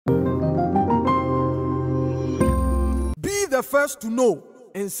the first to know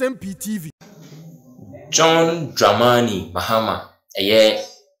Nsem-Pii TV. John Dramani Mahama,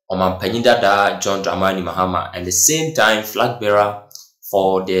 Omanpanyin Dada John Dramani Mahama, and the same time flag bearer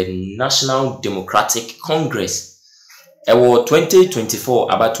for the National Democratic Congress. Ewo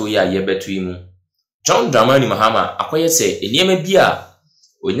 2024 abato ya yebetu imu. John Dramani Mahama akoye se eniyeme bia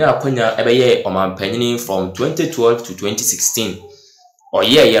onya akonya ebeye Omanpanyin from 2012 to 2016.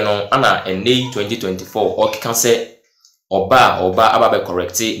 Oye no ana ene 2024 okika se oba ababe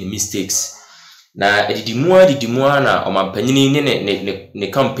correcte ni mistakes. Na edidimua na Omanpanyin ne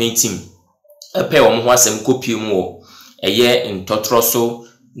campaign team epe omo ho asem kopie mu wo eye Ntotroso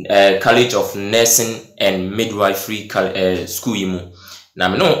College of Nursing and Midwifery school yimu. Na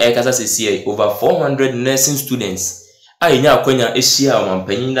me no kasa sesi over 400 nursing students anya akwanya ehia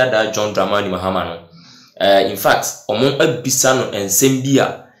Omanpanyin Dada John Dramani Mahama no. In fact omo abisa no Nsem-Pii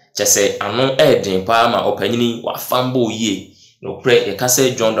a chese ano den pa ma opanyini wa fambo ye no pre e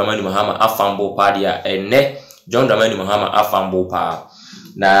kase John Dramani Mahama afambo pa dia ene John Dramani Mahama afambo pa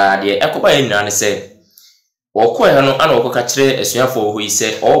na de ekoba nyina ne se okoya no ana okoka kire esuafo ho yi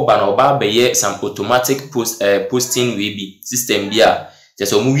se oba na oba beye some automatic posting we be system bia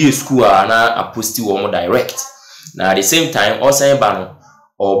chese omu wie school na aposti wo mo direct na at the same time also ba no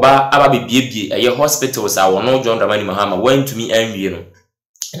oba aba biebie eye hospitals a wono John Dramani Mahama went to me anwie no.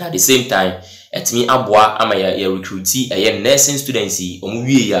 And at the same time etimi aboa ama ya recruiti eye nursing students omu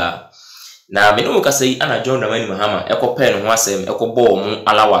wie ya na me no kasa yi ana John Dramani Mahama ekope no ho asem ekobo omu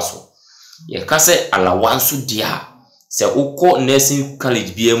alawaso ye kase alawanso dia se ukọ nursing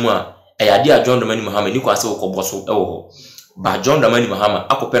college bia mu a eyade a John Dramani Mahama ni kwase ukọboso ewo ho ba John Dramani Mahama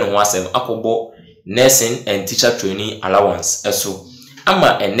akope no ho asem akobo nursing and teacher training allowance eso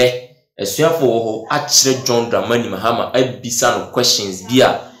ama ene esuafo ho a kire John Dramani Mahama abisa no questions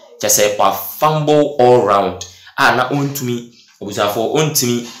bia chese pa fumble all round na ontumi obusafo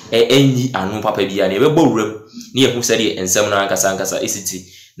ontumi enyi anu papa bia na ebebo wurem na ehu se de ensem na ankasa esiti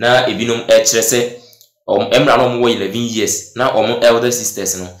na ebinom kire se emra no mo 11 years na omo elder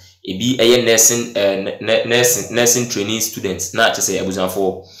sisters no ebi eye nursing training students na chese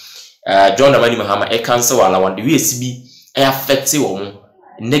obusafo John Dramani Mahama cancel alawan the way sibi affect omo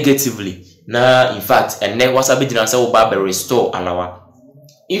negatively na in fact ene wasabe dina se wo ba restore alawa.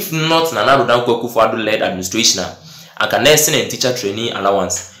 If not na Addo Akufo-Addo led administration aka nursing and teacher training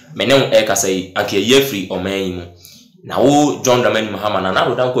allowance menem kasa yi aka ye free oman na wo John Dramani Mahama na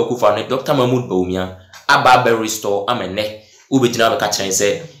Addo Akufo-Addo Dr. Mahmoud Bawumia aba restore amene ubegina be ka kire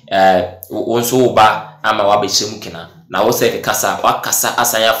se wonso ba ama wa be hyemu kena na wo se kasa wakasa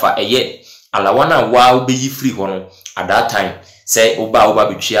asanya fa eye alawana wa obeyi free hono at that time say oba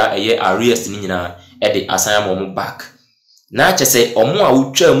betwia eye arrears ni nyina e de asanya mo back na chese omo a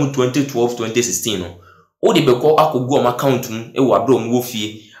wutwa mu 2012 2016 no wo de beko akogu om account mu e wo Addo mu wo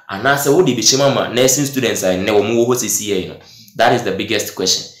fie anase wo de be chema ma nursing students a ne wo mu wo CCA no. That is the biggest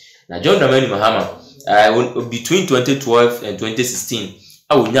question. Na John Dramani Mahama between 2012 and 2016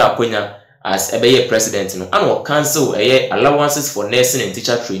 awonya akonya as ebeye president no and will cancel allowances for nursing and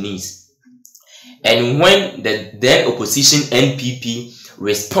teacher trainees. And when the then opposition NPP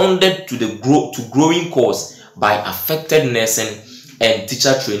responded to the growing cause by affected nursing and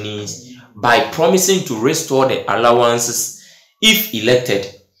teacher trainees by promising to restore the allowances if elected,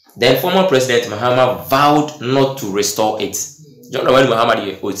 then former President Mahama vowed not to restore it. John Dramani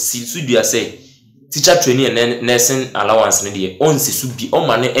Mahama say teacher training and nursing allowance ne on subi on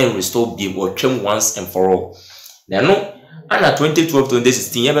money and restore be or term once and for all. Then no, and 2012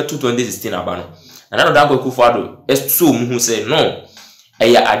 2016 ever 2016 abano. And Addo Akufo-Addo so who say no,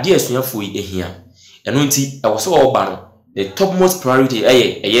 eya ade asuafo ehia. Eno nti e was obano the topmost priority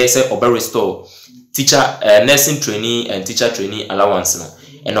say oba restore teacher nursing training and teacher training allowance no.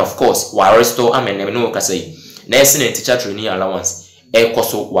 And of course wa restore amene no ka say nursing and teacher training allowance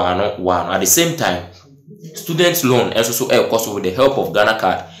koso wano at the same time student loan also koso with the help of Ghana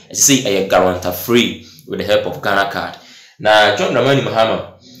card as say guarantor free with the help of Ghana card. Now John Dramani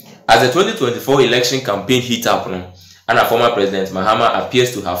Mahama as the 2024 election campaign heat up no, and a former President Mahama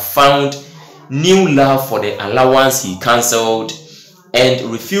appears to have found new love for the allowance he cancelled and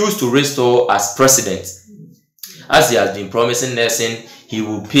refused to restore as president, as he has been promising nursing he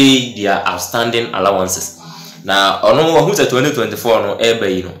will pay their outstanding allowances. Now ono who say 2024 no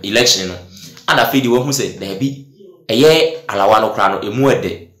election no and afedi who say there be alawano kra no emu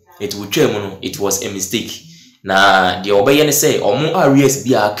ede it will twa mu no it was a mistake. Na the obeye ne say omo arrears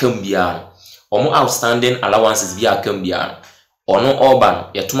bia akam bia omo outstanding allowances bia akam bia ono urban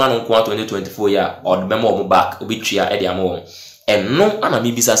yetuma no nko 2024 ya odbema omo back obetria e de amo and no ana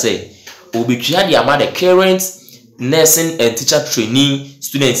me bisa say obetria de ama the current nursing and teacher trainee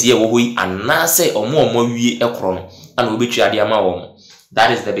students here wo yi anase omo wie ekro no ana obetwa ade ama wo.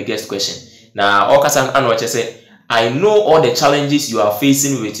 That is the biggest question. Now okasa ana oche say I know all the challenges you are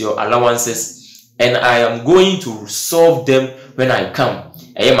facing with your allowances and I am going to solve them when I come.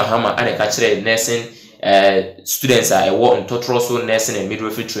 Mahama and a nursing students are in Totroso Nursing and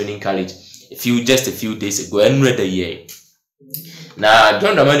Midwifery Training College just a few days ago and read the year. Now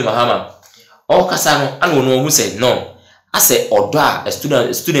John Dramani Mahama all Kasano and who said no. I said Oda a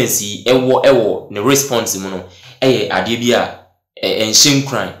students ewo the response mono adibia and shame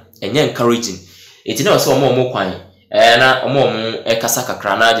crime and encouraging. It never saw more kwan na omo kasaka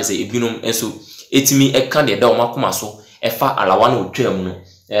krana je say ebinum enso etimi eka de makoma so efa alawa na otwam no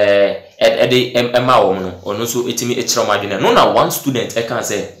ema wo no ono so etimi echira madwene no na one student can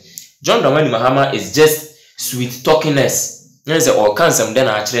say John Dramani Mahama is just sweet talkingness. You say or can some then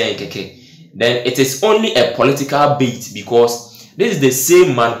achire keke. Then it is only a political bait because this is the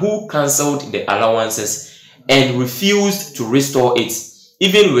same man who cancelled the allowances and refused to restore it,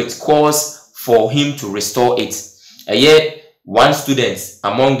 even with calls for him to restore it. Yet one student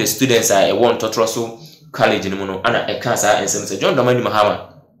among the students I want Totroso College in Mono and a cancer and some John Dramani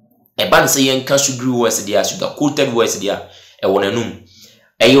Mahama. A band saying cashew grew worse there, sugar coated worse there, a one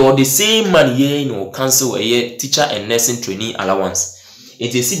you're the same man here no cancel a year teacher and nursing trainee allowance.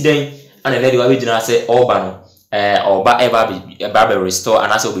 It is then and a lady original say Obano or ever restore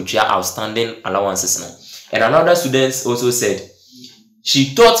and also be outstanding allowances now. And another student also said she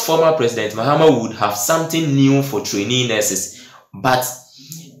thought former President Mahama would have something new for trainee nurses, but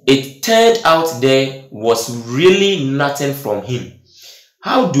it turned out there was really nothing from him.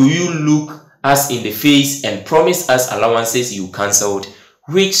 How do you look us in the face and promise us allowances you cancelled,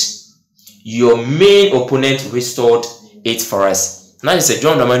 which your main opponent restored it for us? Now it's a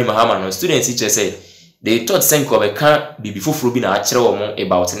John Dramani Mahama. No students teacher said they thought Senko can't be before Frubina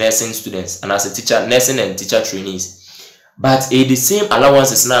about nursing students and as a teacher, nursing and teacher trainees. But the same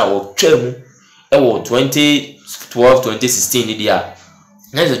allowances now of 2012, 2016 the year.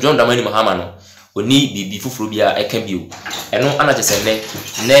 Now it's a John Dramani Mahama no. Oni be before Frubia Ekembio. And no anna just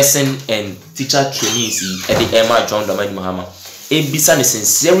nursing and teacher trainees at the Emma John Dramani Mahama. Ebisa the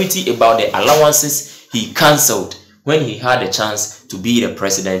sincerity about the allowances he cancelled when he had a chance to be the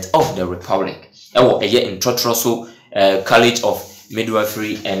president of the republic. A year in Totroso College of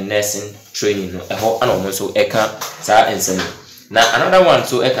Midwifery and Nursing Training. Also Eka Sa Nsem. Now another one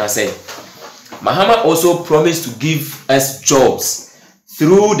so Eka said Mahama also promised to give us jobs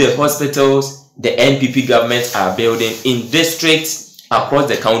through the hospitals the NPP government are building in districts across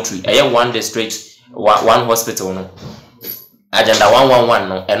the country. One district, one hospital no. Agenda 111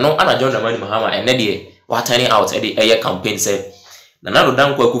 no. And no ana John Dramani Mahama and the what turning out at the air campaign said Nanado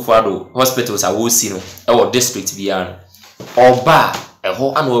Dankwa Kufado hospitals are wosi no our district biano. Oba a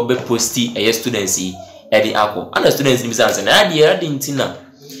whole annual be posti a students at the Ako. And the students themselves and idea didn't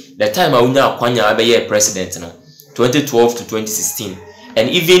the time I unya kwanya be president no 2012 to 2016. And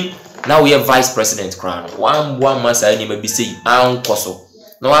even now we have vice president crown. One masa ni maybe say an koso.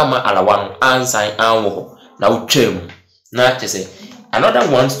 No ama alawan an sign an wo. Now chem. Na say another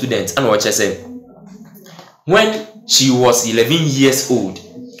one student and what say when she was 11 years old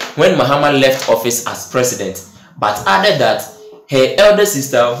when Mahama left office as president, but added that her elder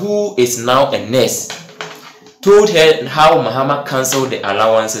sister who is now a nurse told her how Mahama cancelled the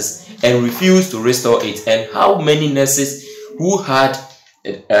allowances and refused to restore it, and how many nurses who had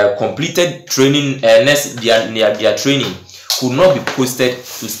completed training their training could not be posted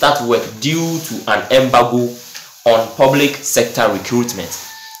to start work due to an embargo on public sector recruitment.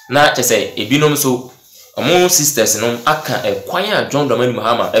 Now to say ebinom so among sisters no aka kwanya John Dramani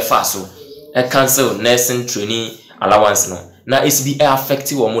Mahama so cancel nursing training allowance no. Now it's be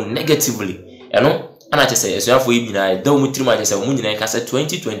affecting women negatively. You know, and I just say so for you na do mu trima just say women na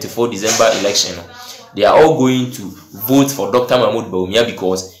 2024 December election no. They are all going to vote for Dr. Mahmoud Bawumia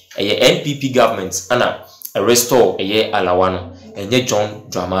because a NPP government and a restore a year alawano and John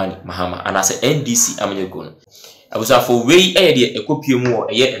Dramani Mahama and as a NDC Aminyako. I was for way a copy more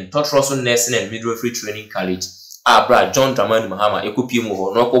a year in Totroso Nursing and Midwifery Training College. Abra John Dramani Mahama a copy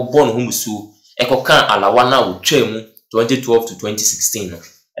more no born humusu eko kan alawana u chemu 2012 to 2016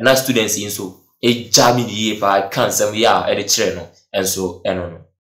 and that students in so a jammy the year by cancer we are at the channel and so